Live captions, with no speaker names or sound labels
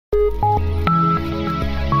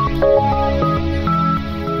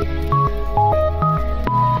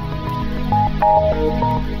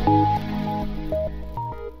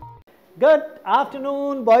Good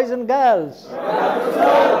afternoon, boys and girls. Good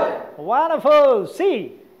afternoon. Wonderful.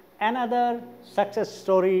 See, another success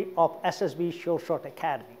story of SSB Shashwat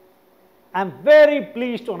Academy. I am very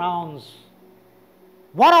pleased to announce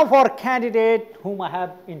one of our candidates whom I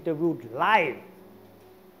have interviewed live,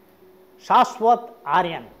 Shashwat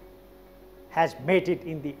Aryan, has made it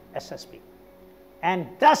in the SSB. And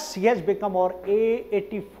thus he has become our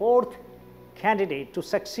A84th candidate to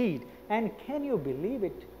succeed. And can you believe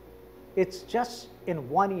it? It's just in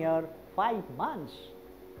 1 year, 5 months.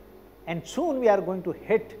 And soon we are going to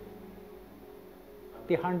hit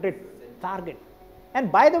the 100 target.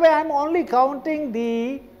 And by the way, I'm only counting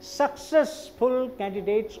the successful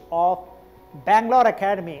candidates of Bangalore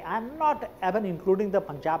Academy. I'm not even including the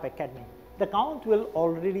Punjab Academy. The count will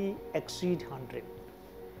already exceed 100.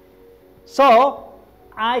 So,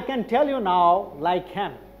 I can tell you now, like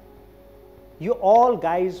him, you all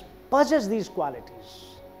guys possess these qualities.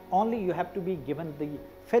 Only you have to be given the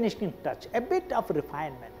finishing touch, a bit of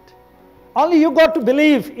refinement. Only you got to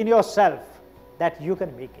believe in yourself that you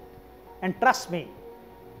can make it. And trust me,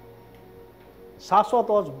 Shashwat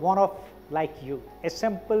was one of like you, a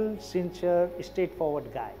simple, sincere,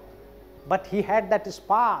 straightforward guy. But he had that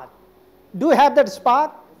spark. Do you have that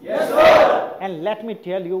spark? Yes, sir. And let me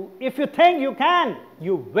tell you, if you think you can,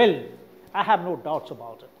 you will. I have no doubts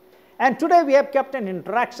about it. And today we have kept an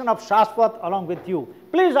interaction of Shashwat along with you.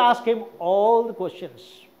 Please ask him all the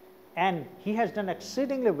questions. And he has done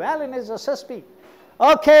exceedingly well in his SSB.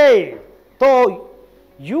 Okay, so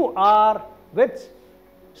you are with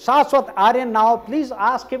Shashwat Aryan now. Please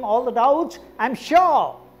ask him all the doubts. I'm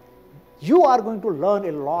sure you are going to learn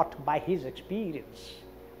a lot by his experience.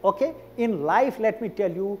 Okay, in life, let me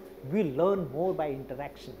tell you, we learn more by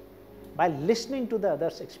interaction, by listening to the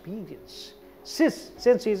other's experience.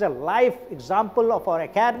 Since he is a life example of our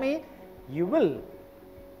academy, you will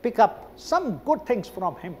pick up some good things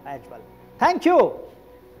from him as well. Thank you.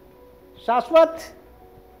 Shashwat,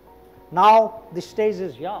 now the stage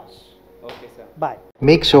is yours. Okay, sir. Bye.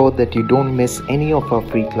 Make sure that you don't miss any of our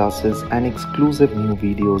free classes and exclusive new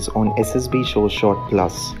videos on SSB Shashwat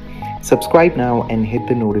Plus. Subscribe now and hit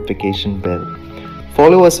the notification bell.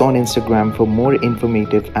 Follow us on Instagram for more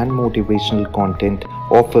informative and motivational content,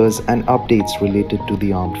 offers and updates related to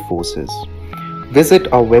the armed forces. Visit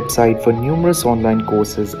our website for numerous online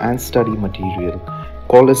courses and study material.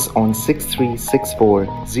 Call us on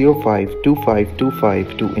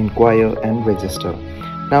 6364052525 to inquire and register.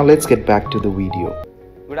 Now let's get back to the video.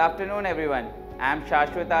 Good afternoon, everyone. I am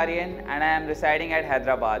Shashwat Aryan and I am residing at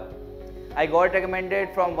Hyderabad. I got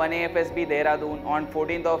recommended from 1 AFSB Dehradun on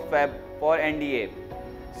 14th of Feb for NDA.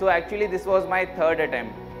 So actually this was my third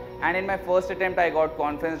attempt, and in my first attempt I got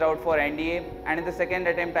conferenced out for NDA, and in the second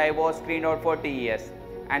attempt I was screened out for TES,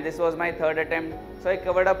 and this was my third attempt. So I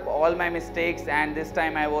covered up all my mistakes, and this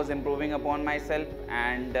time I was improving upon myself,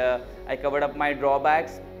 and I covered up my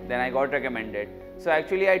drawbacks. Then I got recommended. So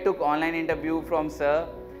actually I took online interview from sir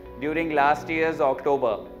during last year's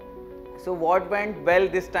October. So what went well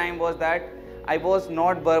this time was that I was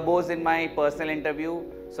not verbose in my personal interview,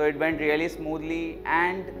 so it went really smoothly,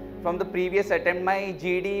 and from the previous attempt my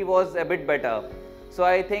GD was a bit better. So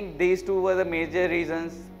I think these two were the major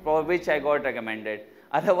reasons for which I got recommended.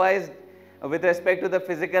 Otherwise, with respect to the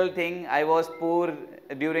physical thing, I was poor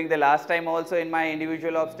during the last time also in my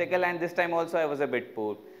individual obstacle, and this time also I was a bit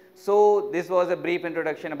poor. So this was a brief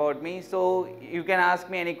introduction about me. So you can ask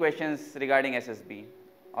me any questions regarding SSB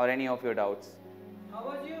or any of your doubts. How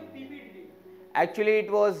was your PPT? Actually, it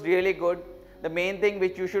was really good. The main thing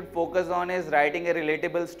which you should focus on is writing a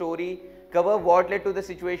relatable story, cover what led to the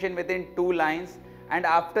situation within 2 lines, and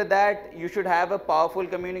after that you should have a powerful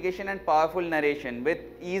communication and powerful narration with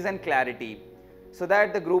ease and clarity, so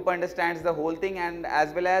that the group understands the whole thing, and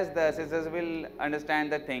as well as the assessors will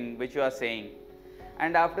understand the thing which you are saying.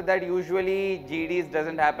 And after that, usually GDs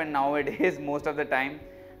doesn't happen nowadays most of the time,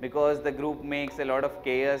 because the group makes a lot of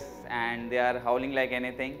chaos and they are howling like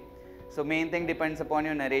anything. So main thing depends upon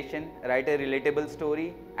your narration. Write a relatable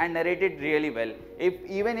story and narrate it really well.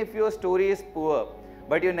 Even if your story is poor,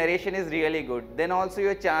 but your narration is really good, then also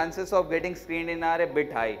your chances of getting screened in are a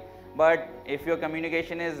bit high. But if your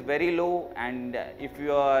communication is very low, and if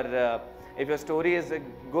your story is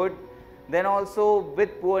good, then also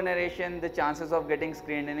with poor narration, the chances of getting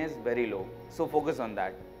screened in is very low. So focus on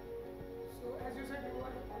that. So as you said, you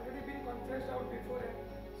have already been conferenced out beforehand.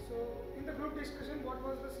 So in the group discussion, what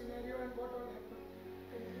was the scenario and what all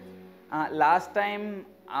happened? Last time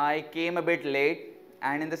I came a bit late,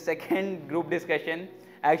 and in the second group discussion,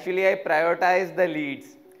 actually I prioritized the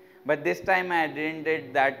leads. But this time I didn't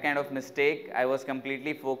did that kind of mistake. I was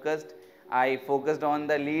completely focused. I focused on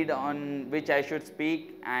the lead on which I should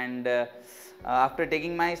speak, and after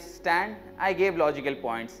taking my stand, I gave logical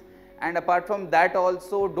points. And apart from that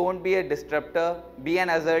also, don't be a disruptor, be an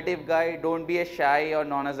assertive guy, don't be a shy or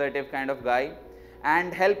non-assertive kind of guy,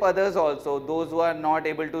 and help others also, those who are not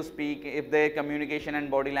able to speak. If their communication and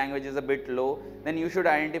body language is a bit low, then you should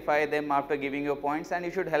identify them after giving your points and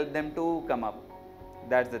you should help them to come up.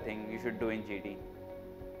 That's the thing you should do in GT.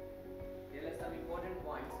 Tell us some important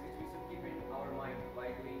points which we should keep in our mind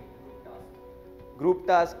while doing group tasks. Group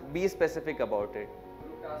task, be specific about it.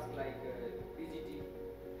 Group tasks like PGT.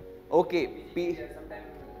 Okay. Sometimes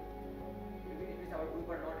even if our group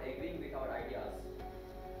are not agreeing with our ideas.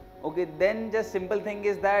 Okay, then just simple thing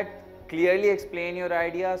is that clearly explain your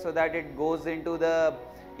idea so that it goes into the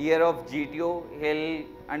ear of GTO. He'll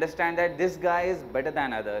understand that this guy is better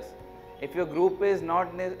than others. If your group is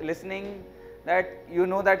not listening, that you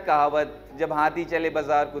know that kahavat, jab haathi chale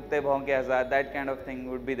bazaar kutte bhaun ke hazar, that kind of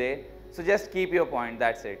thing would be there. So just keep your point,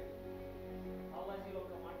 that's it. How was your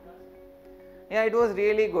command task? Yeah, it was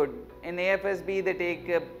really good. In AFSB, they take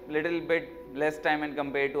a little bit less time when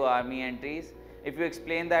compared to army entries. If you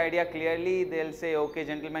explain the idea clearly, they'll say, okay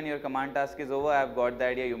gentlemen, your command task is over, I've got the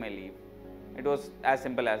idea, you may leave. It was as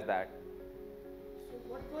simple as that. So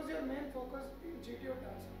what was your main focus in GTO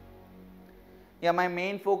task? Yeah, my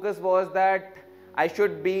main focus was that I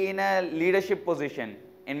should be in a leadership position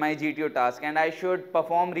in my GTO task and I should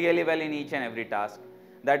perform really well in each and every task.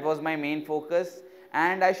 That was my main focus,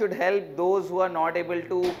 and I should help those who are not able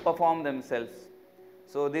to perform themselves.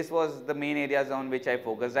 So this was the main areas on which I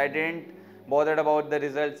focused. I didn't bother about the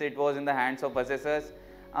results, it was in the hands of assessors.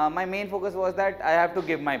 My main focus was that I have to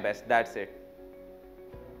give my best, that's it.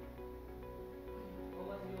 How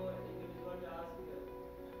was your individual task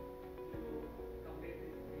to complete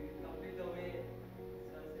the way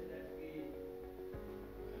sir said that the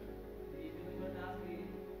individual task is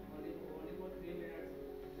only for 3 minutes.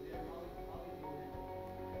 Then how is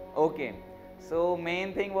it? Okay, so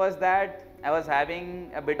main thing was that I was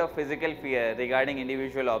having a bit of physical fear regarding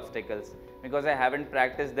individual obstacles because I haven't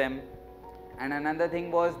practiced them, and another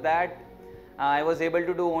thing was that I was able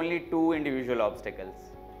to do only 2 individual obstacles,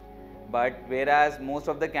 but whereas most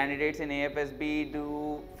of the candidates in AFSB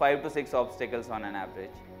do 5 to 6 obstacles on an average.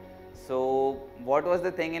 So what was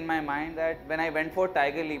the thing in my mind that when I went for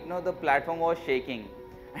Tiger Leap, the platform was shaking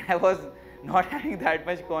and I was not having that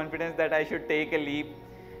much confidence that I should take a leap,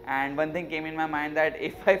 and one thing came in my mind that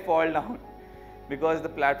if I fall down, because the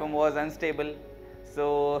platform was unstable,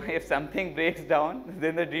 so if something breaks down,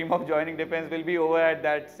 then the dream of joining defense will be over at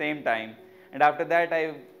that same time, and after that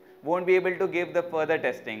I won't be able to give the further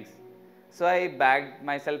testings. So I bagged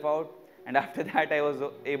myself out, and after that I was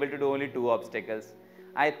able to do only 2 obstacles.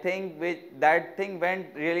 I think that thing went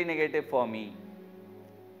really negative for me.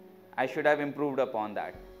 I should have improved upon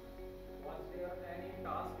that. Was there any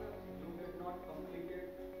task you did not completed?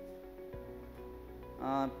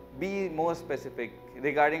 Be more specific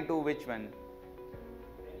regarding to which one?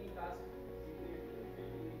 Any task you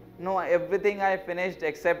did? No, everything I finished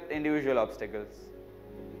except individual obstacles.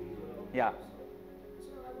 Yeah.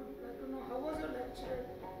 So I would like to know how was your lecture?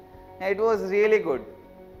 It was really good.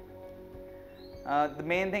 The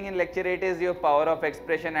main thing in lecturate is your power of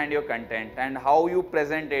expression and your content and how you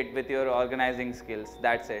present it with your organizing skills.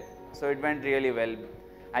 That's it. So it went really well.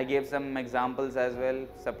 I gave some examples as well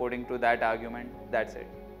supporting to that argument. That's it.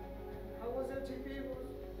 How was your GP?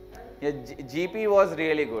 Yeah, GP was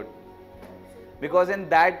really good. Because in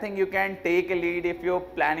that thing you can take a lead if your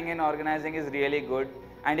planning and organizing is really good,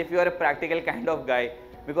 and if you are a practical kind of guy.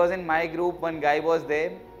 Because in my group one guy was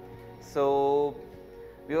there, so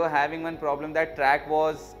we were having one problem that track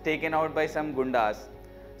was taken out by some gundas.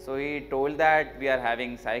 So he told that we are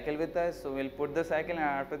having cycle with us, so we'll put the cycle and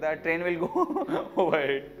after that train will go over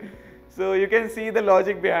it. So you can see the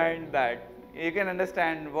logic behind that. You can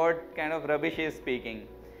understand what kind of rubbish he is speaking.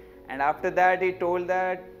 And after that he told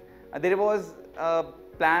that there was a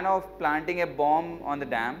plan of planting a bomb on the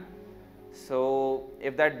dam. So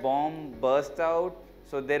if that bomb bursts out,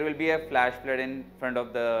 so there will be a flash flood in front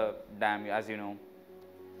of the dam, as you know.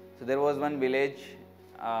 So there was one village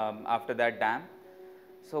after that dam.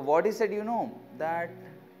 So what he said, that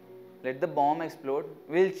let the bomb explode,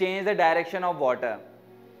 we'll change the direction of water.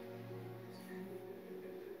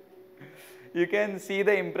 You can see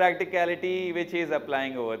the impracticality which he is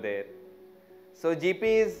applying over there. So GP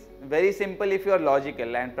is very simple if you are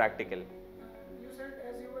logical and practical. You said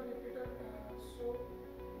as you were repeater, so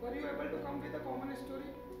were you able to come with a common story?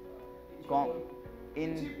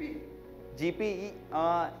 In GP,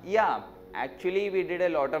 yeah, actually we did a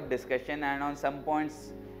lot of discussion and on some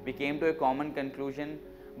points we came to a common conclusion.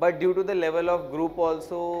 but due to the level of group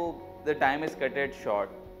also, the time is cut it short.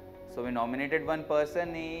 So we nominated one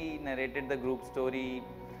person, he narrated the group story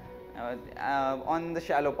on the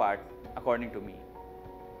shallow part, according to me.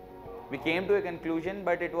 We came to a conclusion,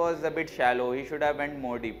 but it was a bit shallow. He should have went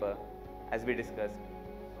more deeper, as we discussed.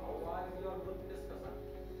 How was your group discussion?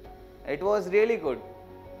 It was really good.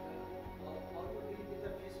 How do you deal with the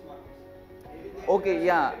fish markets? Okay,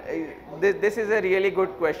 yeah, this is a really good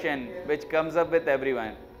question which comes up with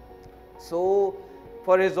everyone. So,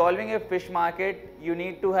 for resolving a fish market, you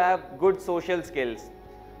need to have good social skills.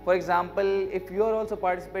 For example, if you are also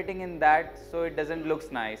participating in that, so it doesn't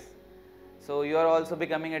look nice. So, you are also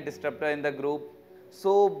becoming a disruptor in the group.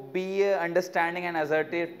 So, be a understanding and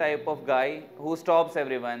assertive type of guy who stops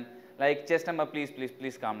everyone. Like, Chestnumber, please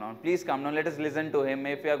calm down. Please calm down, let us listen to him.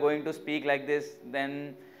 If you are going to speak like this,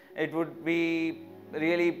 then it would be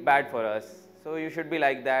really bad for us. So, you should be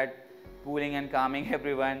like that, cooling and calming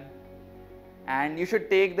everyone. And you should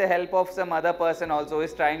take the help of some other person also who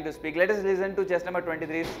is trying to speak. Let us listen to chest number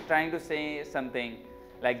 23 is trying to say something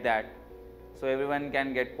like that. So everyone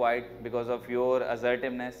can get quiet because of your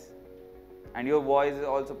assertiveness, and your voice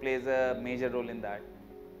also plays a major role in that.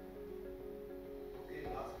 Okay,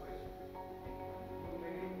 last question. You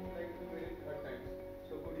made it third time.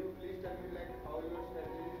 So could you please tell me how your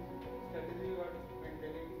strategy was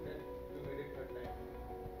maintaining that you made it third time?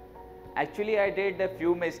 Actually, I did a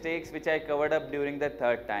few mistakes which I covered up during the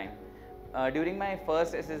third time. During my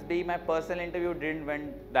first SSB, my personal interview didn't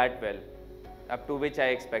went that well, up to which I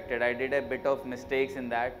expected. I did a bit of mistakes in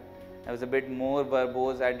that. I was a bit more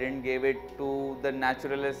verbose. I didn't give it to the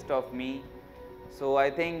naturalist of me. So I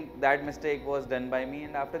think that mistake was done by me,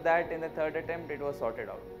 and after that, in the third attempt, it was sorted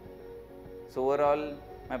out. So overall,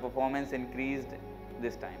 my performance increased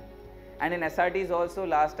this time. And in SRTs also,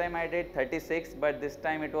 last time I did 36, but this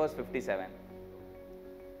time it was 57.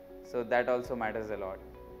 So that also matters a lot.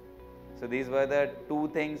 So these were the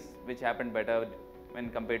two things which happened better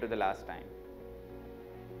when compared to the last time.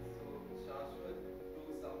 So Shashwat,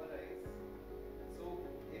 to summarize, so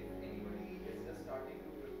if anybody is just starting to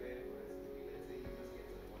prepare for SSB, let's say he just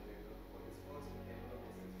gets appointed for his first attempt of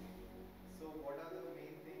SSB. So what are the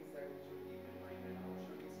main things that we should keep in mind, and how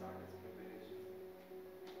should we start his preparation?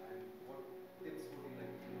 And what tips would you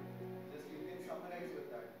like to give? Just you can summarize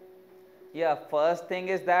with that. Yeah, first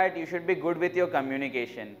thing is that you should be good with your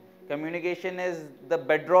communication. Communication is the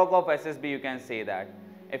bedrock of SSB, you can say that.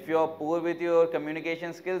 If you are poor with your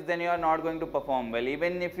communication skills, then you are not going to perform well,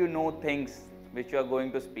 even if you know things which you are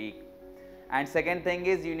going to speak. And second thing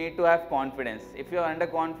is you need to have confidence. If you are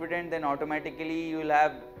underconfident, then automatically you will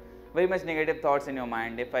have very much negative thoughts in your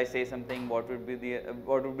mind. If I say something, what would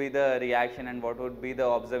be the reaction, and what would be the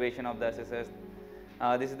observation of the assessors?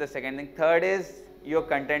 This is the second thing. Third is your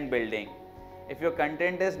content building. If your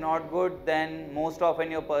content is not good, then most often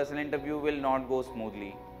your personal interview will not go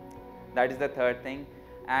smoothly. That is the third thing.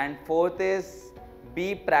 And fourth is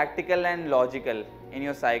be practical and logical in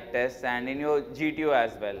your psych tests and in your GTO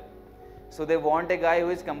as well. So they want a guy who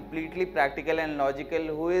is completely practical and logical,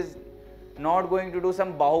 who is not going to do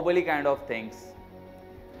some Bahubali kind of things.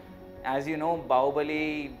 As you know,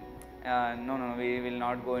 Bahubali, no, we will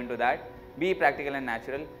not go into that. Be practical and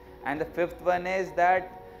natural. And the fifth one is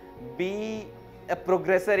that be a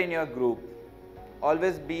progressor in your group.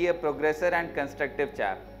 Always be a progressor and constructive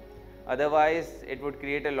chap. Otherwise, it would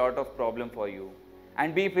create a lot of problem for you.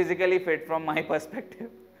 And be physically fit from my perspective,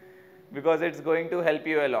 because it's going to help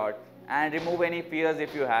you a lot. And remove any fears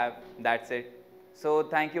if you have. That's it. So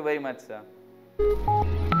thank you very much, sir.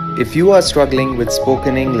 If you are struggling with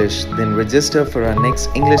spoken English, then register for our next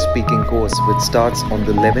English speaking course which starts on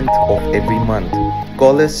the 11th of every month.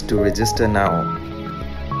 Call us to register now.